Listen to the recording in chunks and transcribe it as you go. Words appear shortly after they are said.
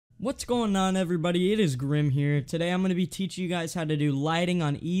What's going on, everybody? It is Grim here. Today I'm going to be teaching you guys how to do lighting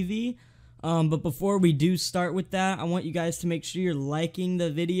on Eevee. But before we do start with that, I want you guys to make sure you're liking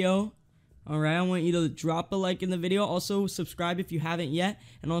the video. Alright, I want you to drop a like in the video. Also, subscribe if you haven't yet.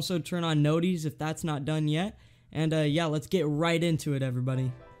 And also turn on noties if that's not done yet. And yeah, let's get right into it,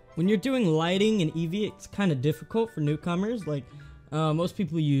 everybody. When you're doing lighting in Eevee, it's kind of difficult for newcomers. Like, most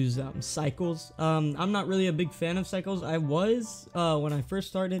people use cycles. I'm not really a big fan of cycles. I was when I first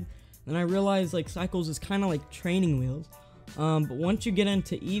started, and I realized like cycles is kind of like training wheels. But once you get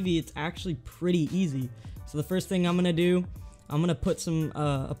into Eevee, it's actually pretty easy. So the first thing I'm gonna do, I'm gonna put some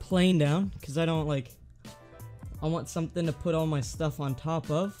a plane down because I want something to put all my stuff on top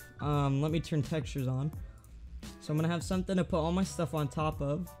of. Let me turn textures on. So I'm gonna have something to put all my stuff on top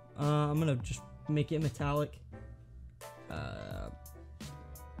of. I'm gonna just make it metallic.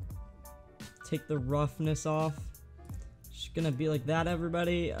 Take the roughness off. Just gonna be like that,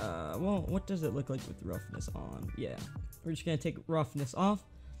 everybody. Well, what does it look like with roughness on? Yeah, we're just gonna take roughness off.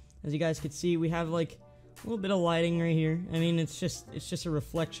 As you guys can see, we have like a little bit of lighting right here. I mean, it's just a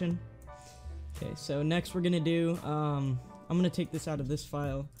reflection. Okay, so next we're gonna do, I'm gonna take this out of this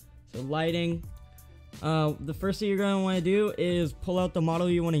file. So lighting. The first thing you're gonna want to do is pull out the model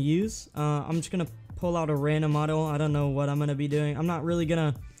you want to use. I'm just gonna pull out a random model. I don't know what I'm gonna be doing. I'm not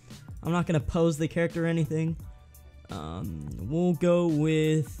gonna pose the character or anything. We'll go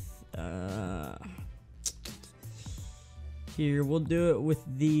with here. We'll do it with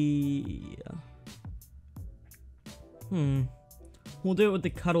the we'll do it with the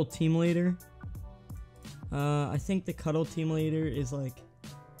Cuddle Team Leader. I think the Cuddle Team Leader is like,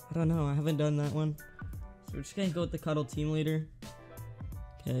 I don't know, I haven't done that one. So we're just gonna go with the Cuddle Team Leader.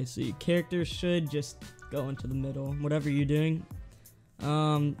 Okay, so your character should just go into the middle, whatever you're doing.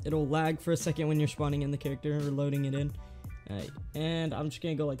 It'll lag for a second when you're spawning in the character or loading it in. Alright, and I'm just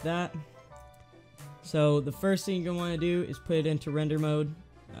gonna go like that. So the first thing you're gonna want to do is put it into render mode.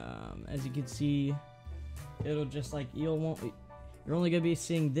 As you can see, it'll just like, you're only gonna be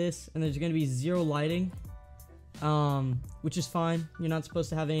seeing this, and there's gonna be zero lighting, which is fine. You're not supposed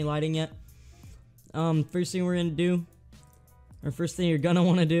to have any lighting yet. First thing we're gonna do, or first thing you're gonna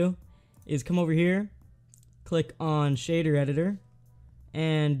want to do, is come over here, click on shader editor,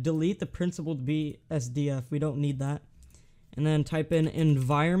 and delete the principled BSDF. We don't need that. And then type in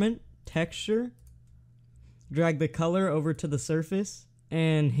environment texture, drag the color over to the surface,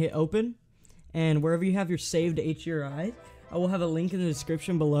 and hit open. And wherever you have your saved HDRIs, I will have a link in the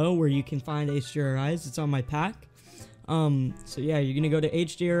description below where you can find HDRIs. It's on my pack. So yeah, you're gonna go to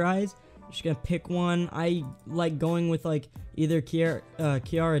HDRIs. You're just gonna pick one. I like going with like either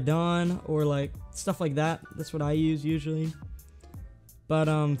Kiara Dawn or like stuff like that. That's what I use usually. But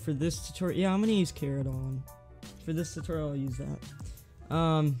for this tutorial, yeah, I'm gonna use Kiara Dawn. For this tutorial, I'll use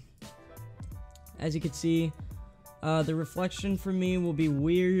that. As you can see, the reflection for me will be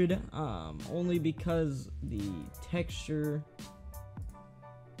weird, only because the texture.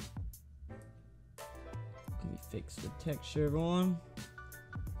 Let me fix the texture, everyone.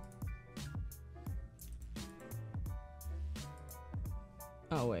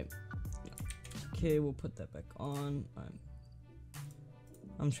 Oh wait. Okay, we'll put that back on.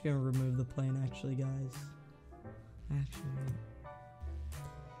 I'm just gonna remove the plane, actually, guys.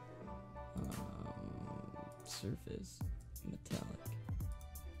 Surface metallic.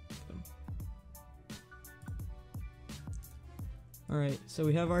 Alright, so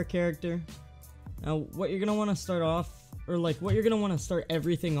we have our character. Now, what you're gonna want to start off, or like what you're gonna want to start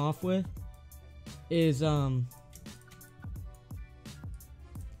everything off with, is go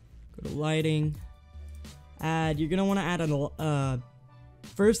to lighting, add. You're gonna want to add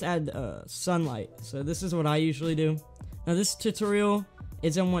first add sunlight. So this is what I usually do. Now this tutorial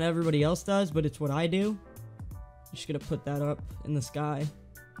isn't what everybody else does, but it's what I do. I'm just gonna put that up in the sky.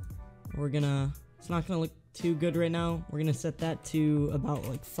 It's not gonna look too good right now. We're gonna set that to about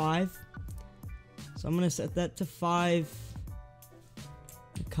like 5. So I'm gonna set that to 5.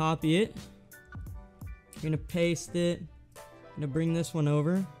 Copy it. You're gonna paste it. I'm gonna bring this one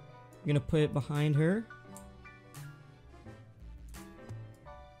over. You're gonna put it behind her.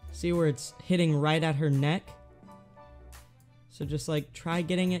 See where it's hitting right at her neck? So just like try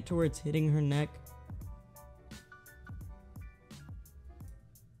getting it to where it's hitting her neck.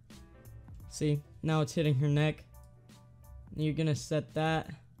 See, now it's hitting her neck. You're gonna set that,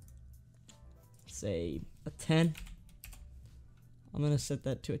 say, a 10. I'm gonna set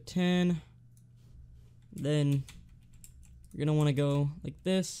that to a 10. Then you're gonna want to go like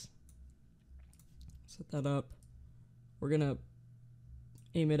this. Set that up. We're gonna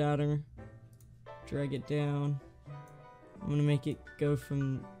aim it at her, drag it down, I'm gonna make it go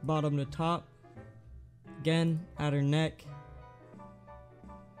from bottom to top. Again, add her neck.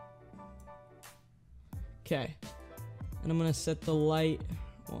 Okay. And I'm gonna set the light.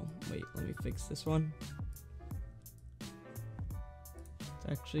 Well, wait, let me fix this one. It's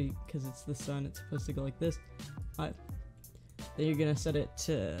actually, because it's the sun, it's supposed to go like this. Then you're gonna set it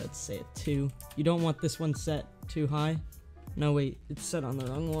to, let's say a 2. You don't want this one set too high. No, wait, it's set on the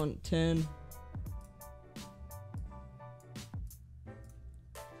wrong one. 10.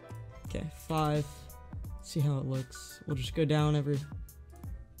 Okay, 5. See how it looks. We'll just go down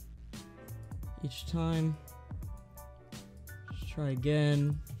each time. Just try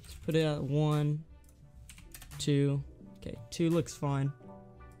again. Let's put it at 1, 2. Okay, 2 looks fine.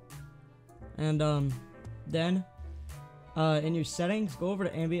 And then in your settings, go over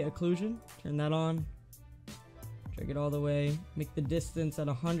to ambient occlusion. Turn that on. Drag it all the way. Make the distance at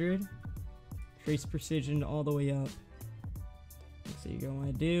 100. Trace precision all the way up. So you go,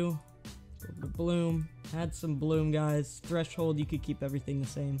 I do. Go over to bloom. Add some bloom, guys. Threshold, you could keep everything the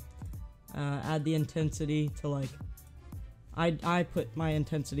same. Add the intensity to like, I put my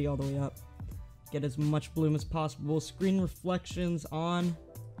intensity all the way up. Get as much bloom as possible. Screen reflections on.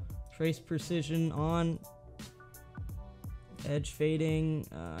 Trace precision on. Edge fading.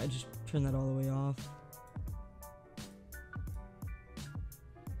 I just turn that all the way off.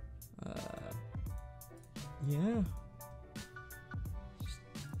 Yeah.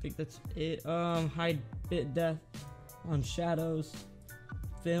 I think that's it. Hide bit depth on shadows.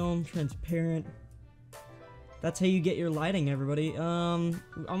 Film, transparent. That's how you get your lighting, everybody. I'm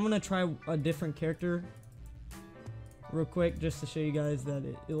gonna try a different character real quick just to show you guys that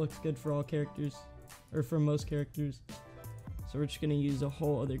it looks good for all characters, or for most characters. So we're just gonna use a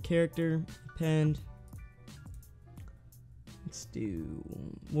whole other character, append.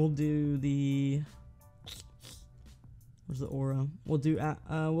 We'll do the, where's the aura? We'll do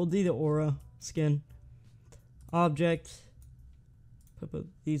the aura skin. Object, put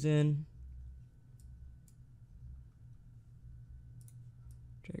these in.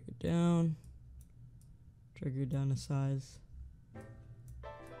 Drag it down. Drag her down a size.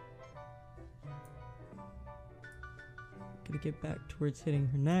 Gonna get back towards hitting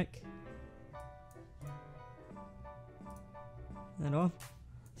her neck. That off.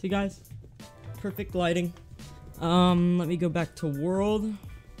 See, guys, perfect lighting. Let me go back to world.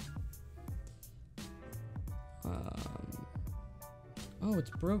 Oh,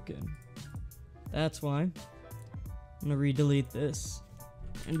 it's broken. That's why. I'm gonna re-delete this.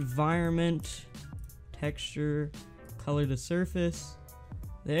 Environment, texture, color to surface.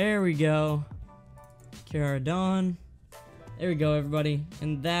 There we go. Kiara Dawn. There we go, everybody.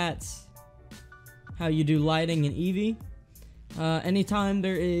 And that's how you do lighting in Eevee. Anytime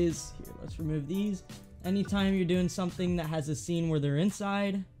there is, here, let's remove these. Anytime you're doing something that has a scene where they're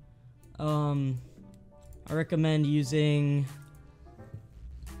inside, I recommend using,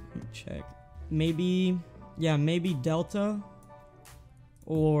 let me check, maybe Delta,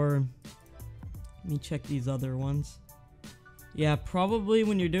 or let me check these other ones. Yeah, probably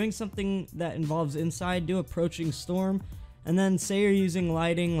when you're doing something that involves inside, do approaching storm, and then say you're using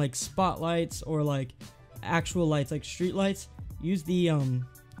lighting like spotlights or like actual lights like street lights, use the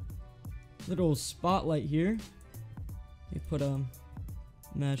little spotlight here. You put a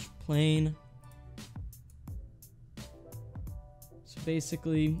mesh plane. So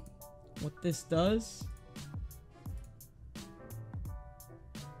basically what this does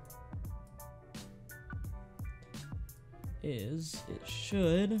is it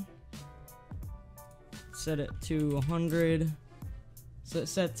should set it to 100. So it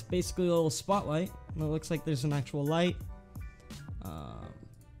sets basically a little spotlight, and it looks like there's an actual light.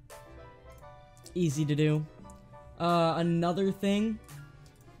 Easy to do. Another thing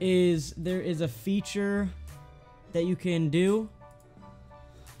is there is a feature that you can do.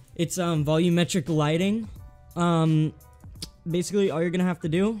 It's volumetric lighting. Basically all you're gonna have to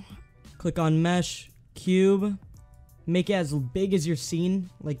do, click on mesh, cube, make it as big as your scene,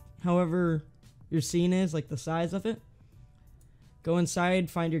 like however your scene is, like the size of it. Go inside,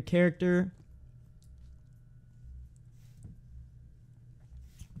 find your character.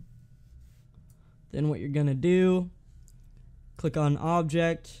 Then what you're gonna do, click on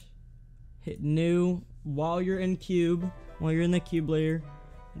object, hit new while you're in the cube layer,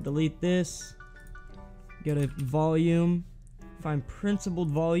 delete this, go to volume, find principled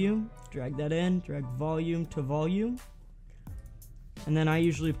volume, drag that in, drag volume to volume, and then I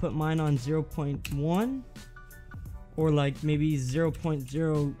usually put mine on 0.1 or like maybe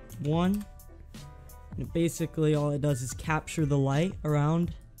 0.01. And basically all it does is capture the light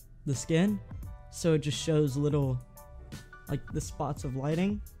around the skin, so it just shows little like the spots of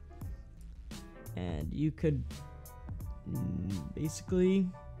lighting, and you could basically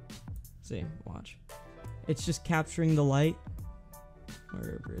see, watch. It's just capturing the light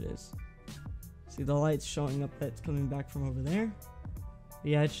wherever it is. See the light's showing up that's coming back from over there.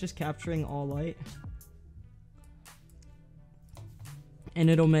 Yeah, it's just capturing all light. And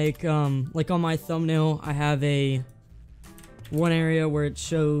it'll make like on my thumbnail I have one area where it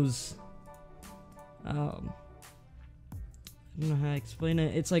shows I don't know how to explain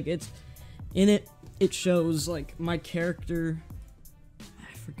it. It's like it shows like my character.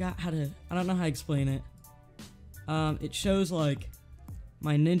 I don't know how to explain it. It shows like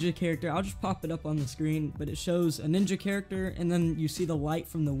my ninja character. I'll just pop it up on the screen, but it shows a ninja character, and then you see the light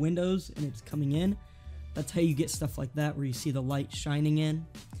from the windows and it's coming in. That's how you get stuff like that, where you see the light shining in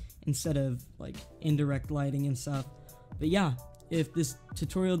instead of like indirect lighting and stuff. But yeah, if this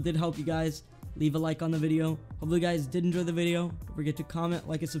tutorial did help you guys, leave a like on the video. Hopefully you guys did enjoy the video. Don't forget to comment,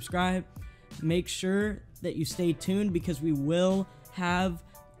 like, and subscribe. Make sure that you stay tuned, because we will have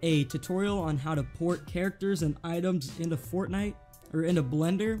a tutorial on how to port characters and items into Fortnite or into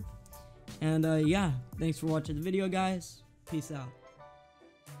Blender. And yeah, thanks for watching the video, guys. Peace out.